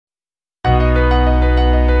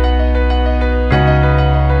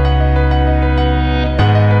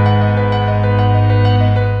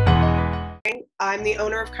I'm the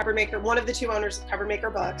owner of Covermaker, one of the two owners of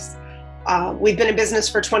Covermaker Books. We've been in business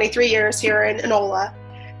for 23 years here in Enola,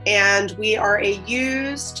 and we are a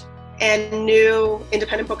used and new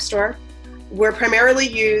independent bookstore. We're primarily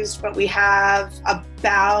used, but we have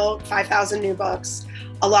about 5,000 new books.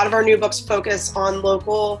 A lot of our new books focus on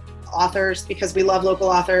local authors because we love local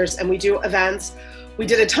authors, and we do events. We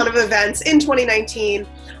did a ton of events in 2019,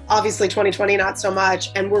 obviously 2020 not so much,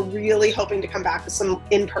 and we're really hoping to come back with some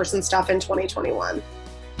in-person stuff in 2021.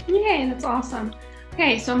 Yay, that's awesome.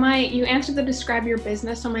 Okay, so you answered the describe your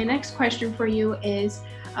business, so my next question for you is,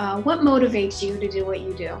 what motivates you to do what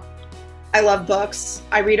you do? I love books.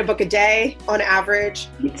 I read a book a day on average.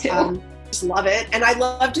 Me too. Just love it. And I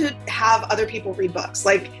love to have other people read books.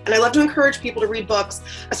 And I love to encourage people to read books,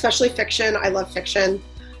 especially fiction. I love fiction.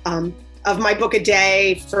 Of my book a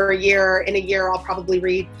day for a year, in a year I'll probably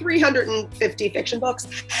read 350 fiction books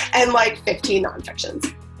and like 15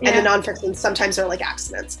 nonfictions. Yeah. And the nonfictions sometimes are like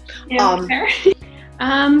accidents. Yeah,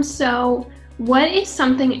 so what is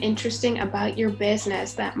something interesting about your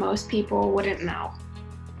business that most people wouldn't know?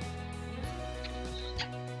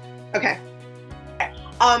 Okay.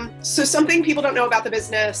 So something people don't know about the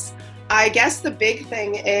business, I guess the big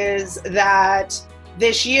thing is that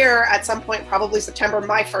this year, at some point, probably September,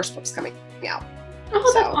 my first book's coming out.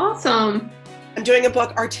 Oh, that's awesome. I'm doing a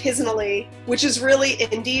book artisanally, which is really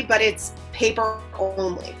indie, but it's paper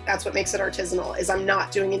only. That's what makes it artisanal, is I'm not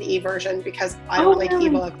doing an e-version because I don't like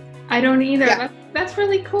ebooks. I don't either. Yeah. That's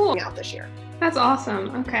really cool. Out this year. That's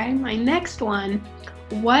awesome. Okay, my next one.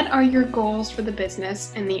 What are your goals for the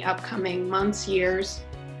business in the upcoming months, years?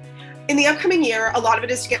 In the upcoming year, a lot of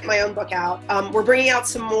it is to get my own book out. We're bringing out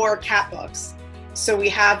some more cat books. So we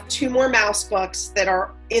have 2 more mouse books that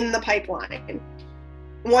are in the pipeline.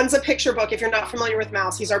 One's a picture book. If you're not familiar with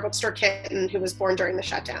Mouse, he's our bookstore kitten who was born during the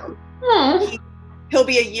shutdown. He'll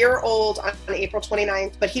be a year old on April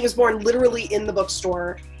 29th, but he was born literally in the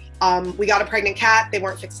bookstore. We got a pregnant cat. They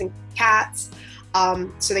weren't fixing cats.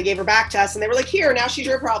 So they gave her back to us, and they were like, here, now she's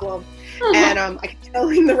your problem. And I kept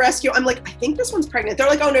telling the rescue, I'm like, I think this one's pregnant. They're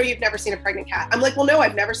like, oh no, you've never seen a pregnant cat. I'm like, well, no,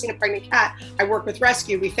 I've never seen a pregnant cat. I work with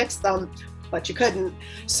rescue. We fixed them, but you couldn't.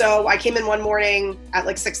 So I came in one morning at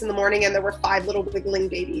like 6 in the morning, and there were 5 little wiggling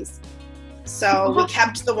babies. So we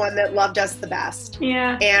kept the one that loved us the best.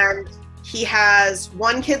 Yeah. And he has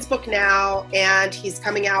 1 kid's book now, and he's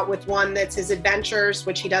coming out with one that's his adventures,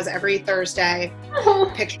 which he does every Thursday.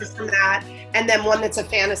 Pictures from that. And then one that's a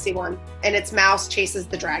fantasy one, and it's Mouse Chases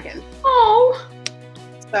the Dragon. Oh,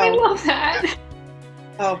 so, I love that.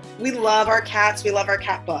 Oh, we love our cats. We love our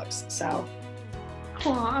cat books. So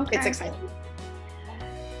okay. It's exciting.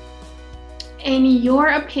 In your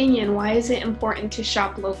opinion, why is it important to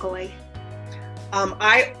shop locally?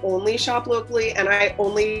 I only shop locally, and I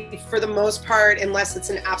only, for the most part, unless it's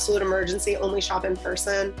an absolute emergency, only shop in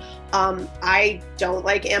person. I don't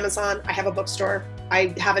like Amazon. I have a bookstore.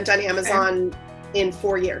 I haven't done Amazon in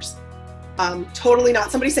 4 years. Totally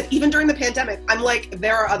not. Somebody said, even during the pandemic, I'm like,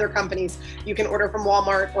 there are other companies. You can order from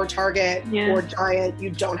Walmart or Target or Giant. You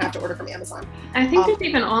don't have to order from Amazon. I think there's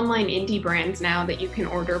even online indie brands now that you can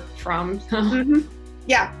order from.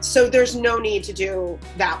 Yeah, so there's no need to do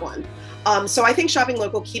that one. So I think shopping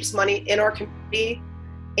local keeps money in our community,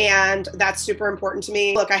 and that's super important to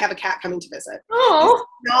me. Look, I have a cat coming to visit. Oh,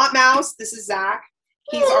 not Mouse. This is Zach.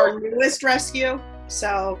 He's our newest rescue,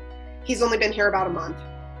 so he's only been here about a month.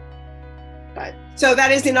 But so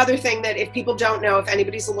that is another thing that if people don't know, if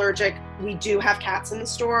anybody's allergic, we do have cats in the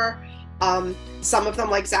store. Some of them,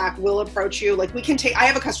 like Zach, will approach you. Like I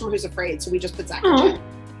have a customer who's afraid, so we just put Zach in jail.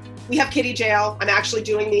 We have kitty jail. I'm actually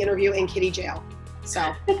doing the interview in kitty jail.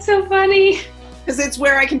 So that's so funny. Because it's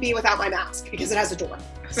where I can be without my mask, because it has a door.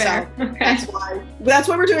 Fair. So that's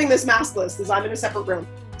why we're doing this maskless, is I'm in a separate room.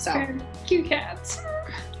 So fair. Cute cats.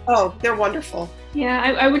 Oh, they're wonderful. Yeah,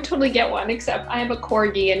 I would totally get one, except I have a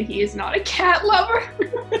corgi and he is not a cat lover.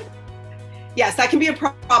 Yes, that can be a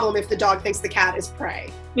problem if the dog thinks the cat is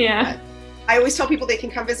prey. Yeah. But I always tell people they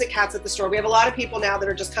can come visit cats at the store. We have a lot of people now that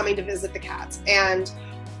are just coming to visit the cats, and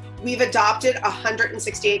we've adopted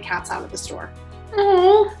 168 cats out of the store.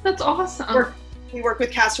 Oh, that's awesome. We work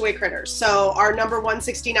with Castaway Critters. So our number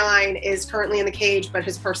 169 is currently in the cage, but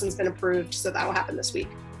his person's been approved, so that'll happen this week.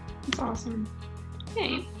 That's awesome.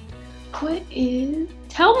 Okay.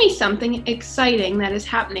 Tell me something exciting that is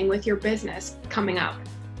happening with your business coming up.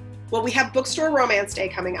 Well, we have Bookstore Romance Day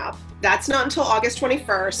coming up. That's not until August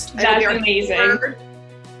 21st. That's amazing.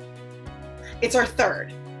 It's our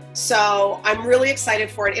 3rd. So I'm really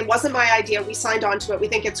excited for it. It wasn't my idea. We signed on to it. We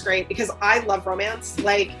think it's great because I love romance.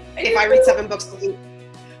 Like, if I read 7 books a week,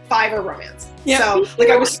 5 are romance. Yeah. So like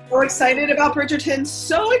I was so excited about Bridgerton,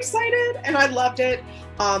 so excited, and I loved it.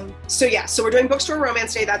 So yeah, so we're doing Bookstore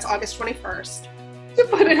Romance Day. That's August 21st. To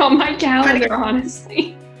put it on my calendar,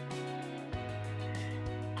 honestly.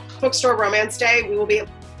 Bookstore Romance Day, we will be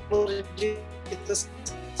able to do this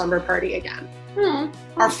slumber party again.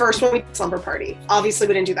 Our first one, we did slumber party. Obviously,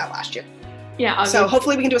 we didn't do that last year. Yeah. Obviously. So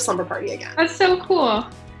hopefully we can do a slumber party again. That's so cool.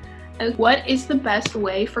 What is the best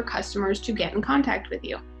way for customers to get in contact with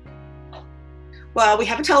you? Well, we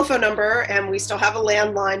have a telephone number and we still have a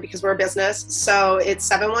landline because we're a business. So it's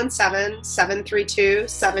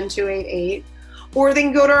 717-732-7288. Or they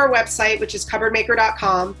can go to our website, which is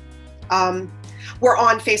cupboardmaker.com. We're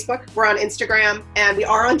on Facebook, we're on Instagram, and we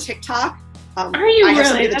are on TikTok. Are you I have really?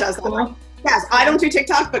 somebody that That's does cool. that. Yes, I don't do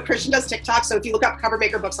TikTok, but Christian does TikTok. So if you look up Cupboard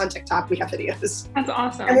Maker Books on TikTok, we have videos. That's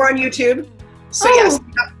awesome. And we're on YouTube. So Oh, yes,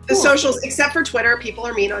 the cool. socials, except for Twitter. People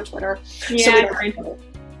are mean on Twitter. Yeah, So we don't right. have Twitter.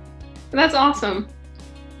 That's awesome.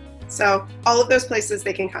 So all of those places,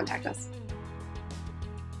 they can contact us.